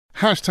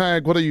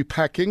Hashtag, what are you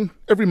packing?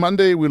 Every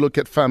Monday, we look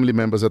at family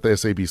members at the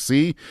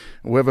SABC.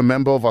 We have a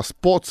member of our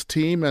sports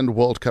team and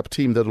World Cup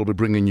team that will be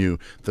bringing you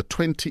the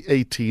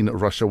 2018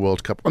 Russia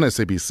World Cup on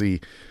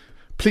SABC.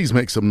 Please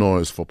make some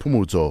noise for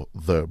Phumudzo,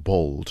 the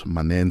bold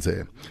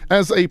Manenzhe.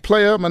 As a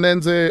player,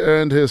 Manenzhe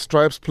earned his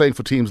stripes playing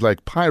for teams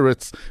like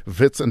Pirates,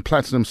 Wits and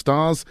Platinum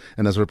Stars,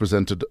 and has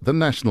represented the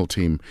national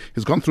team.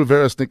 He's gone through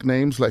various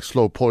nicknames like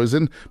Slow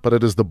Poison, but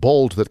it is the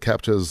bold that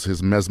captures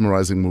his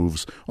mesmerizing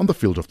moves on the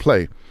field of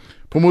play.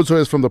 Phumudzo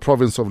is from the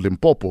province of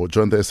Limpopo,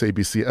 joined the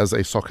SABC as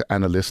a soccer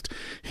analyst.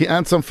 He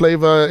adds some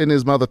flavor in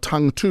his mother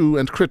tongue too,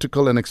 and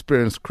critical and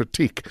experienced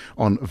critique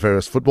on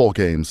various football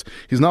games.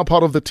 He's now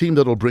part of the team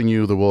that will bring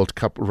you the World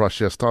Cup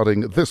Russia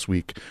starting this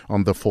week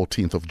on the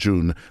 14th of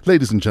June.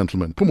 Ladies and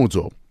gentlemen,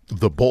 Phumudzo,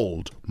 the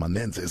bold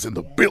Manenzhe is in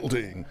the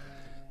building.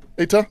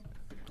 Eta?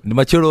 Ni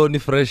machoro ni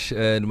fresh,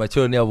 ni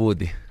machoro ni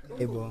avudi.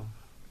 Ebo.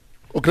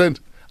 Okrent?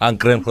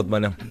 Ankrem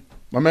khotmana.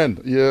 My man,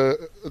 there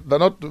are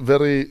not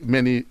very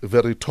many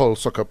very tall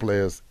soccer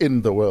players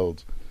in the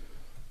world.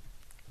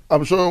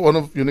 I'm sure one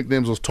of your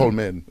nicknames was Tall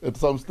Man at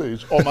some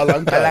stage. Or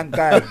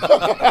Malanka.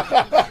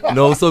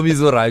 No, so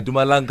mizo right.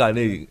 Malanka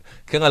ne.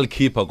 Kengal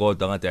keeper go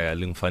tangati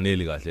ayaling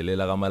faneli kahle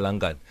lela ka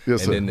Malanka.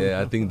 Yes, and then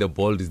I think the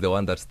bold is the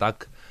one that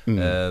stuck.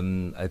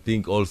 I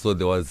think also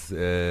there was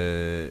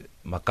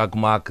Makak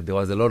Mark. There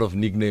was a lot of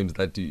nicknames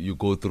that you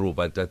go through,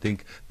 but I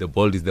think the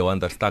bold is the one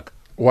that stuck.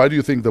 Why do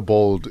you think the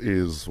bold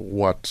is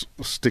what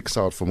sticks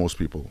out for most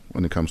people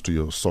when it comes to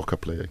your soccer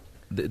playing?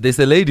 There's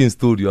a lady in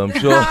studio, I'm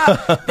sure.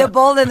 The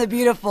bold and the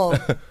beautiful.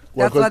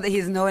 That's what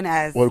he's known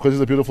as. Well, because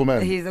he's a beautiful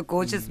man. He's a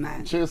gorgeous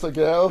man. Cheers, a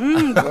girl.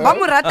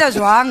 Bamurata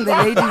Zhuang, the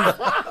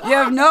ladies. You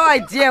have no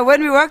idea.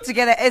 When we work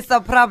together, it's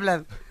a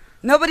problem.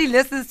 Nobody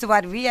listens to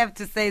what we have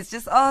to say. It's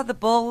just, oh, the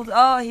bold.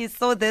 Oh, he's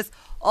so this.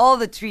 All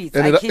the tweets.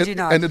 I kid you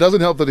not. And it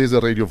doesn't help that he's a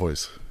radio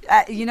voice.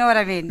 You know what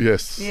I mean?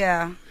 Yes.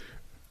 Yeah.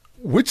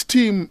 Which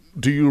team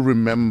do you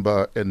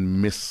remember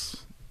and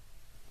miss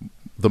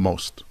the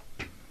most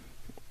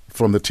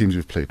from the teams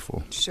you've played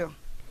for? Sure.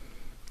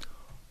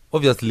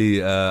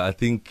 Obviously, I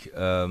think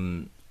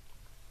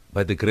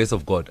by the grace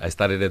of God, I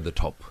started at the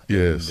top.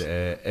 Yes.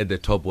 And, at the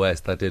top where I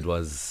started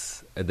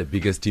was at the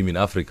biggest team in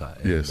Africa.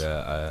 And, yes.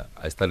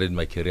 I started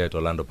my career at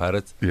Orlando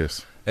Pirates.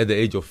 Yes. At the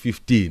age of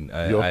 15,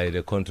 I had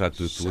a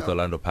contract with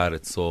Orlando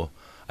Pirates. So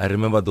I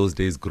remember those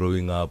days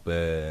growing up,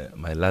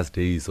 my last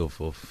days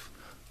of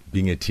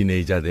being a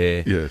teenager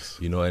there, yes,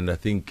 you know, and I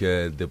think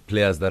the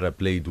players that I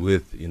played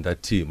with in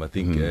that team, I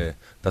think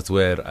that's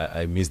where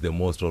I miss the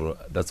most, or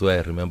that's where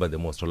I remember the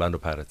most, Orlando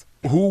Pirates.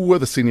 Who were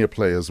the senior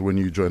players when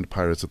you joined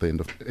Pirates at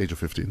the age of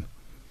 15?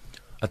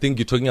 I think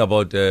you're talking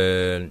about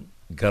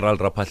Gerald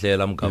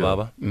Rapahlela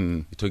Mkababa.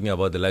 You're talking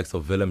about the likes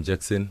of Willem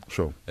Jackson,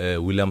 sure,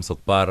 William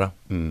Sokpara,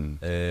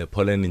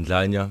 Pauline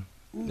Ndlanya,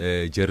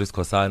 Jerry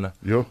Skosana.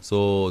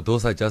 So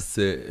those are just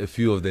a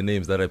few of the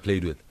names that I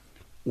played with.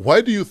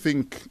 Why do you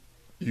think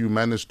you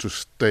managed to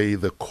stay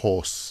the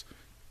course,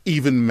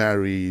 even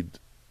married,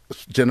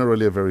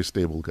 generally a very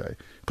stable guy?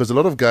 Because a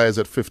lot of guys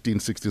at 15,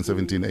 16,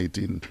 17,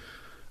 18,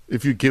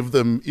 if you give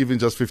them even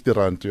just 50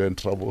 rand, you're in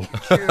trouble.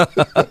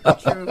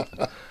 True.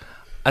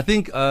 I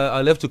think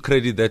I'll have to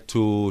credit that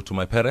to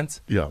my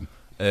parents. Yeah.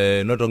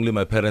 Not only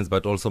my parents,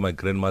 but also my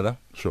grandmother.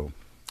 Sure.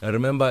 I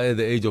remember at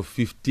the age of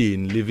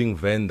 15, leaving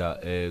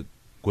Venda,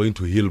 going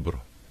to Hillbrow.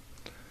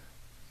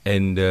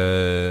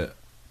 And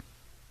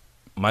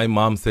my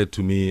mom said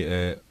to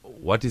me,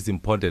 what is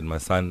important, my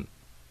son,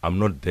 I'm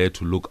not there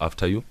to look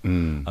after you.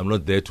 I'm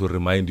not there to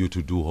remind you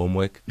to do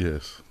homework.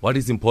 Yes. What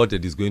is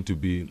important is going to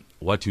be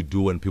what you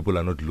do when people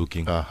are not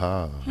looking.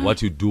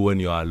 What you do when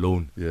you are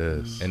alone.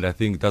 Yes. And I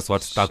think that's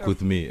what stuck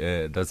with me.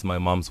 That's my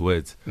mom's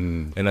words.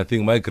 And I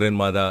think my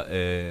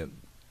grandmother,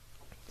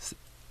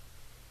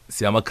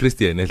 I'm a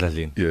Christian.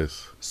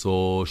 Yes.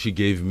 So she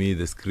gave me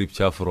the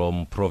scripture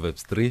from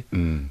Proverbs 3,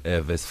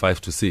 verse 5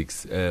 to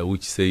 6,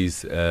 which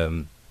says,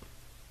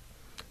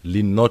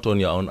 lean not on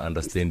your own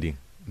understanding.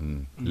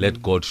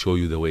 Let God show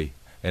you the way.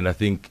 And I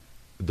think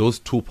those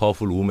two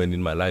powerful women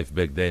in my life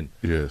back then,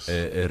 yes,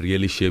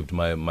 really shaped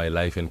my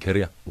life and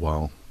career.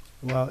 Wow.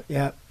 Wow,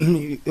 yeah.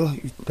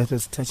 That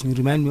was touching.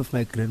 Remind me of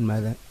my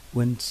grandmother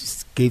when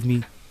she gave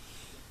me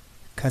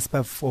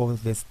Casper 4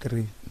 verse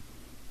 3.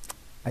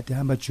 Ati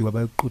hamba juba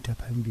bayiqutha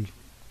phambili.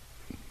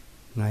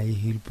 Ngayi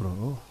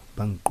Hillbrow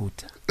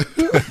bangiqutha.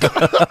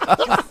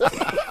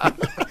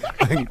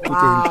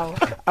 Wow.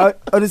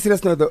 On a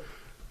serious note though,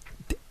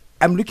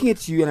 I'm looking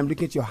at you and I'm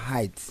looking at your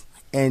height,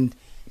 and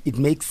it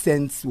makes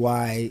sense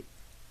why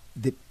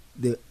the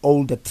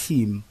older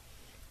team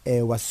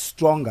was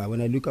stronger.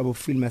 When I look at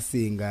Phil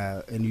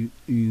Masinga and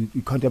you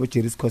count about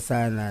Jerry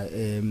Skosana,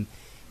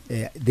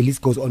 the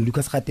list goes on,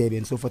 Lucas Khatebe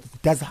and so forth.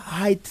 Does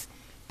height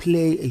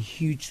play a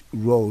huge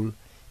role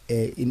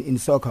in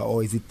soccer,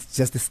 or is it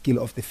just the skill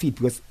of the feet?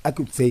 Because I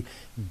could say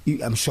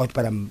I'm short,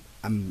 but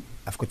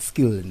I've got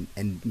skill and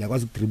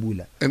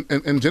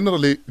and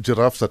generally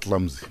giraffes are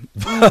clumsy.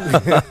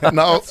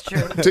 Now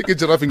take a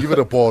giraffe and give it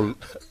a ball,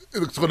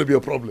 it's going to be a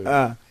problem.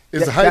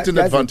 Is height an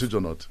advantage or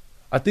not?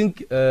 I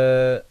think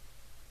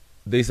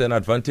there's an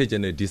advantage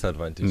and a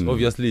disadvantage.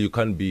 Obviously, you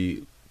can't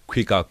be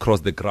quicker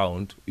across the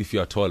ground if you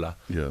are taller,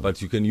 but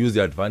you can use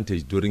the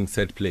advantage during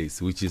set plays,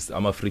 which is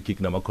I'm a free kick,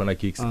 I'm a corner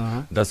kicks.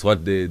 That's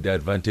what the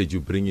advantage you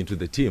bring into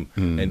the team.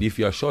 And if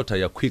you are shorter,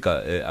 you're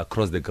quicker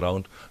across the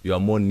ground, you are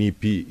more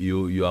nippy,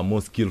 you are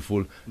more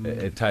skillful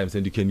at times,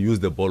 and you can use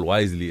the ball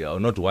wisely, or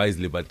not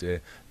wisely, but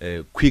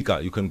quicker.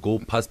 You can go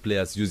past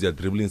players, use your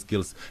dribbling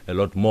skills a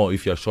lot more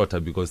if you're shorter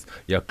because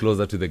you're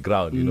closer to the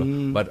ground, you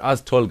know. But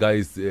as tall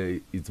guys,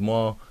 it's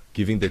more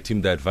giving the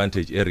team the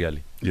advantage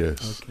aerially.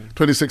 Yes. Okay.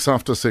 26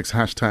 after 6,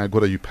 hashtag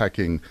what are you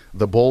packing?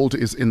 The bold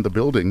is in the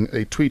building.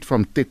 A tweet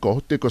from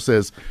Tiko. Tiko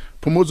says,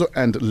 Phumudzo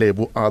and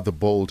Lebu are the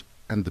bold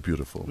and the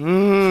beautiful.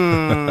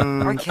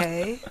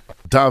 Okay.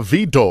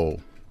 David O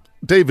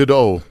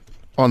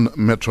on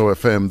Metro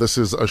FM. This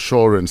is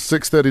Assurance.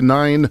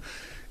 6:39.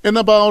 In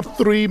about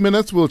 3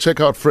 minutes, we'll check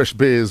out Fresh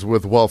Beers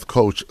with wealth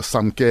coach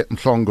Samke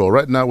Mhlongo.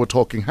 Right now, we're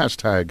talking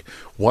hashtag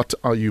what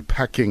are you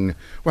packing?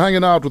 We're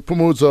hanging out with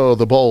Phumudzo,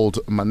 the bold,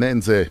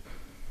 Manenzhe,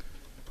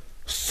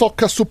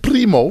 Soccer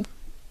Supremo,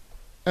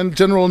 and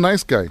General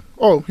Nice Guy.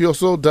 Oh, he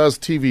also does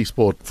TV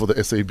sport for the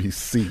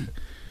SABC.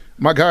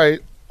 My guy,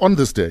 on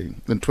this day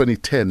in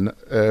 2010,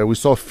 we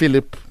saw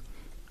Philip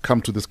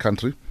come to this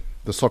country.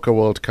 The Soccer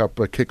World Cup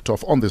kicked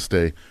off on this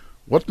day.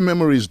 What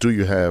memories do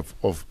you have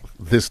of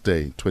this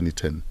day,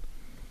 2010?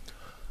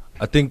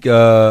 I think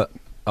I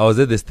was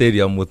at the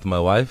stadium with my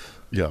wife.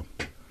 Yeah.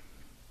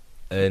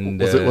 And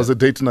was it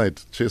date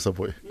night, Chaser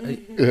Boy?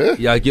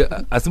 Yeah,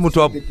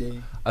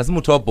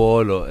 Asimutua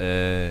Bolo.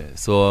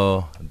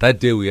 So that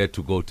day we had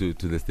to go to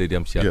the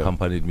stadium. She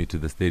accompanied me to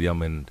the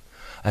stadium, and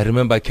I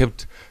remember I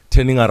kept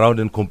turning around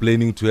and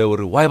complaining to her,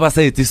 why was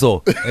I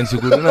so? And she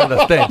couldn't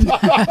understand.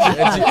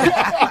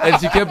 and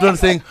she kept on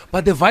saying,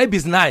 but the vibe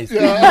is nice.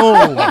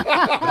 No,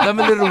 I'm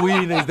a little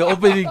win. It's the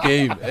opening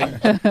game.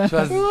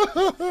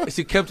 And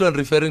she kept on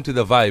referring to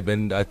the vibe.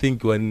 And I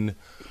think when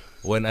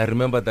I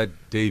remember that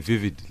day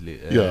vividly,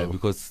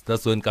 because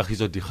that's when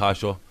Kagiso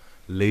Dikgasho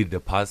laid the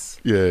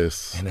pass.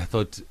 Yes. And I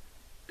thought,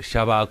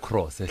 Shaba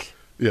across.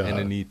 Yeah. And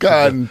then he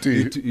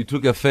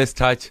took a first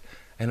touch.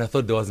 And I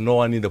thought there was no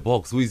one in the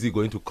box. Who is he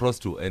going to cross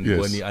to? And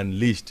when he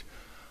unleashed,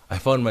 I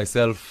found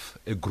myself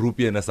a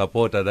groupie and a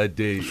supporter that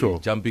day,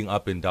 jumping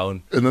up and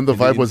down. And then the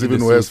vibe was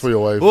even worse for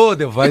your wife. Oh,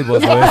 the vibe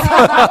was worse.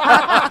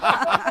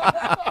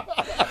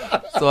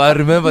 So I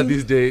remember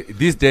this day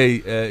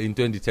in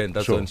 2010,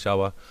 that's when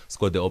Shawa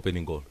scored the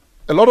opening goal.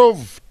 A lot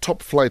of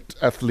top flight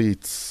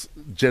athletes,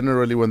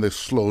 generally when they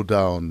slow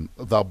down,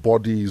 their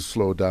bodies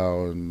slow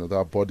down,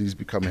 their bodies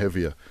become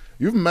heavier.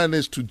 You've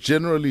managed to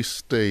generally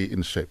stay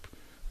in shape.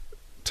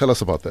 Tell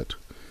us about that.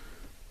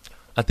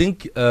 I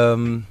think I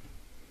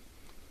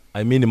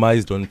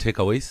minimized on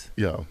takeaways.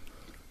 Yeah.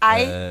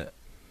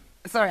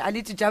 Sorry, I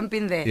need to jump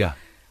in there. Yeah.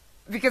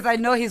 Because I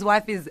know his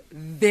wife is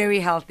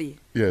very healthy.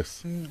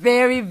 Yes.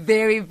 Very,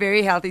 very,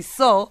 very healthy.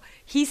 So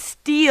he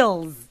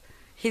steals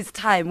his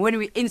time when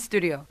we're in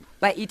studio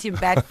by eating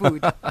bad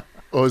food.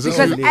 Oh, is this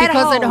because really?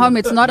 at home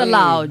it's not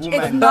allowed.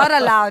 It's not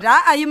allowed.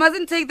 You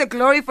mustn't take the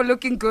glory for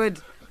looking good.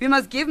 We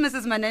must give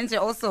Mrs. Manenzhe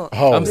also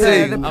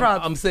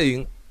I'm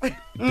saying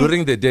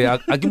during the day,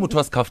 I give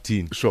Mutwas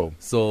kaftin. Sure.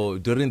 So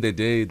during the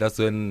day, that's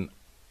when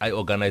I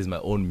organize my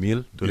own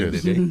meal during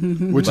the day.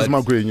 Which is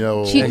Magwenya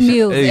or cheap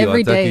meals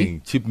every day.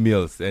 Cheap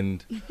meals.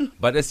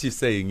 But as she's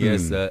saying,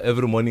 yes,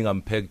 every morning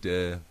I'm packed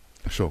a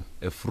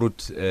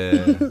fruit,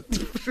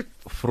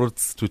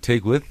 fruits to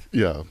take with.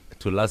 Yeah.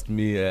 To last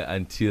me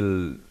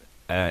until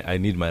I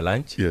need my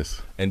lunch.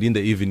 Yes. And in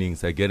the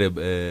evenings, I get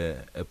a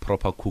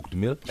proper cooked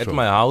meal. At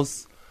my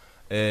house,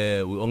 we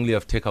only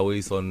have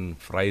takeaways on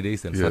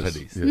Fridays and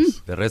Saturdays.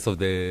 Yes. The rest of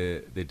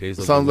the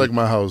days. Sounds like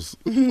my house.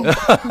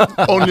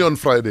 Only on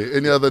Friday.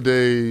 Any other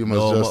day you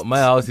must just. My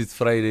house is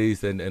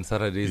Fridays and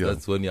Saturdays. Yeah.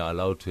 That's when you're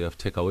allowed to have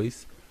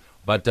takeaways.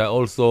 But I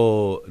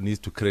also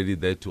need to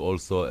credit that to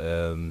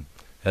also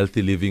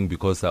healthy living,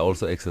 because I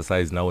also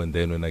exercise now and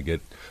then when I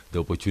get the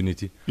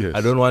opportunity. Yes.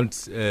 I don't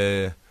want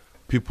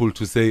people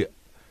to say,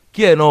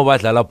 I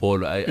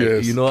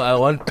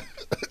want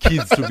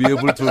kids to be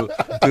able to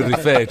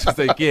refer to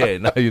say,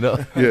 now,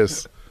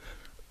 Yes.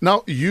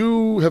 Now,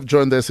 you have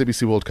joined the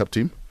SABC World Cup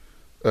team.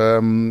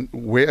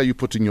 Where are you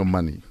putting your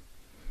money?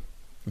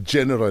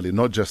 Generally,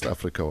 not just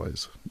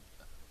Africa-wise.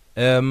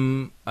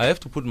 I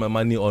have to put my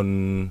money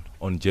on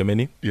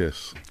Germany.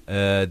 Yes.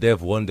 They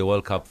have won the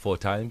World Cup 4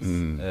 times.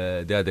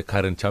 They are the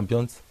current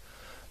champions.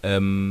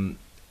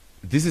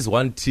 This is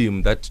one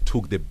team that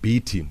took the B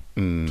team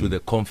to the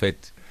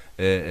Confed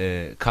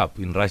Cup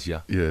in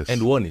Russia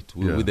and won it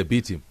with the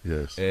B team.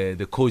 Yes.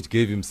 The coach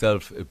gave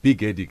himself a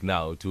big headache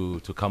now to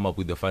come up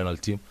with the final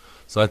team.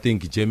 So I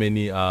think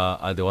Germany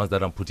are the ones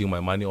that I'm putting my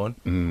money on.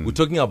 We're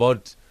talking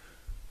about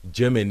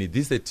Germany.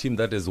 This is a team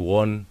that has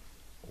won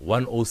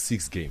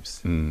 106 games.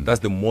 That's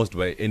the most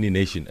by any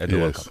nation at the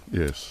World Cup.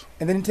 Yes.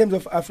 And then in terms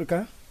of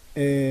Africa,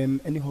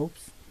 any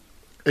hopes?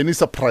 Any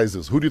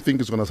surprises? Who do you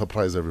think is going to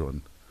surprise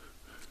everyone?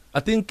 I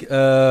think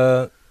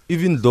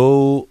even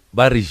though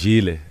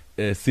Barijile,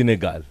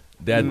 Senegal,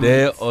 they are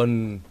there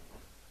on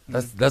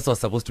That's what's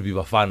supposed to be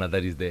Bafana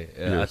that is there.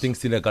 I think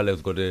Senegal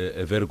has got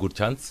a very good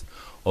chance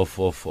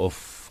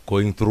of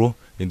going through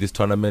in this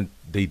tournament.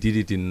 They did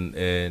it in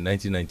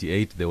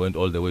 1998. They went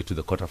all the way to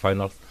the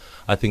quarterfinals.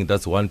 I think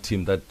that's one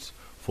team that,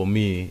 for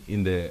me,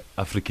 in the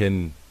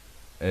African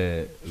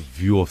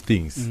view of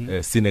things,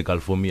 Senegal,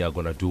 for me, are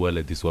going to do well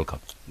at this World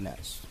Cup.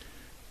 Nice.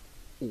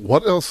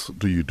 What else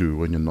do you do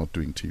when you're not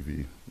doing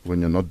TV,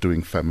 when you're not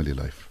doing family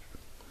life?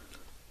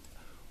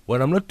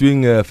 When I'm not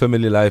doing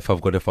family life,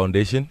 I've got a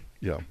foundation.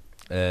 Yeah.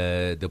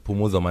 The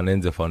Phumudzo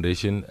Manenzhe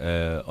Foundation.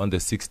 On the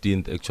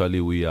 16th,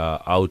 actually, we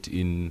are out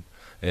in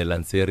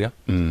Lanseria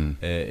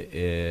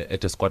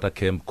at a squatter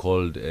camp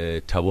called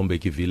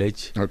Tabombeki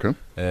Village. Okay.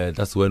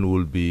 That's when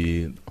we'll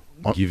be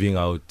giving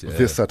out...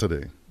 this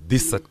Saturday?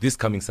 This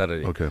coming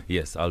Saturday. Okay.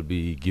 Yes, I'll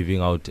be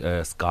giving out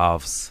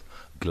scarves,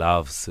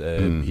 gloves,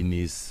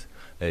 beanies,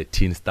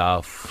 tin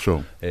stuff,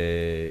 sure.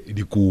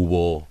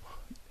 Dikubo.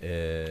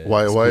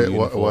 Why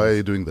are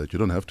you doing that? You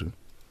don't have to.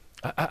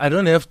 I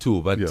don't have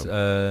to, but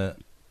Kitsako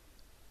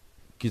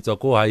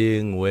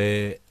Hayeng,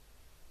 where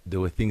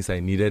there were things I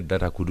needed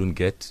that I couldn't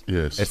get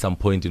at some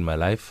point in my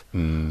life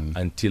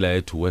until I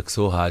had to work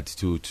so hard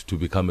to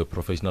become a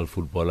professional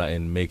footballer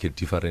and make a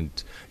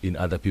difference in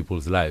other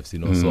people's lives, you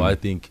know. So I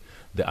think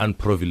the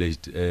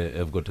unprivileged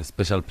have got a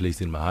special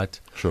place in my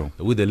heart. Sure.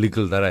 With the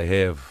little that I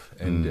have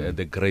and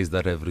the grace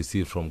that I've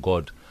received from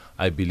God,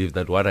 I believe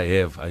that what I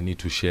have, I need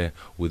to share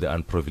with the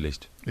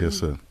unprivileged. Yes,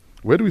 sir.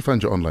 Where do we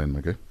find you online,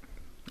 Maggie?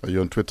 Are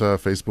you on Twitter,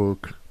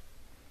 Facebook?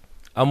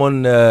 I'm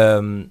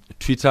on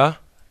Twitter,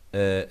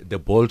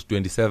 the Bold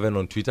 27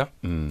 on Twitter,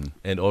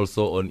 and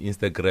also on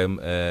Instagram,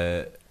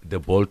 the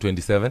Bold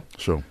 27.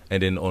 Sure.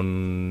 And then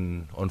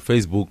on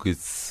Facebook,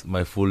 it's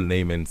my full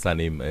name and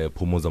surname,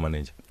 Phumudzo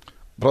Manenzhe.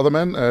 Brother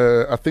man,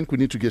 I think we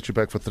need to get you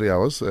back for 3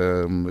 hours.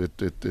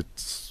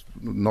 It's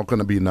not going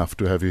to be enough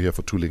to have you here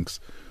for 2 links.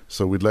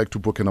 So we'd like to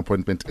book an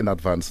appointment in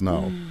advance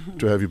now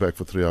to have you back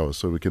for 3 hours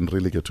so we can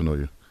really get to know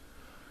you.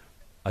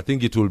 I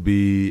think it will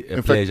be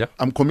a pleasure. Fact,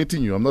 I'm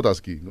committing you. I'm not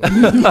asking.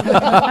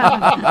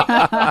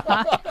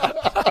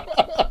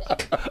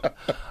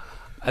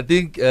 I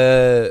think,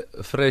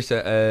 Fresh,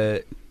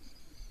 I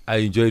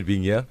enjoyed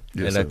being here.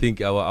 Yes, and sir. I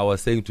think I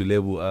was saying to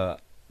Lebu,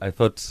 I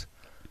thought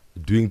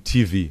doing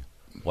TV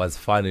was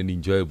fun and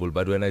enjoyable.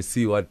 But when I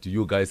see what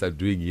you guys are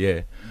doing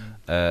here,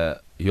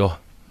 radio,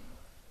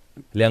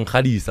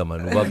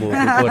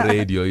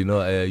 you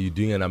know, you're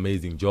doing an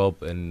amazing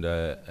job. And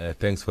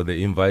thanks for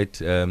the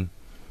invite.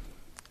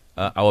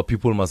 Our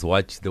people must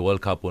watch the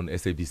World Cup on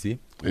SABC.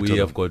 We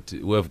have got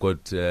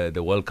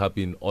the World Cup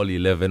in all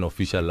 11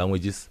 official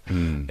languages.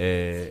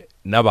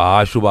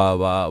 Nabahashu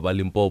ba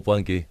Limpopo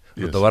anke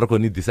utabarako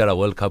ni disera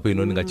World Cup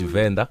ino nga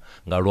Chivenda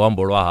nga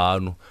Luambo lwa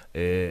hanu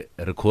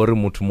rekori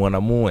mutu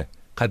mwana muwe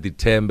kadi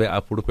tembe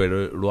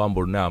apurupere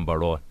Luambo namba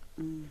lwa.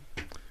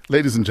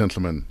 Ladies and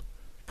gentlemen,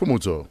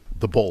 Phumudzo,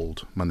 the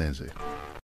Bold Manenzhe.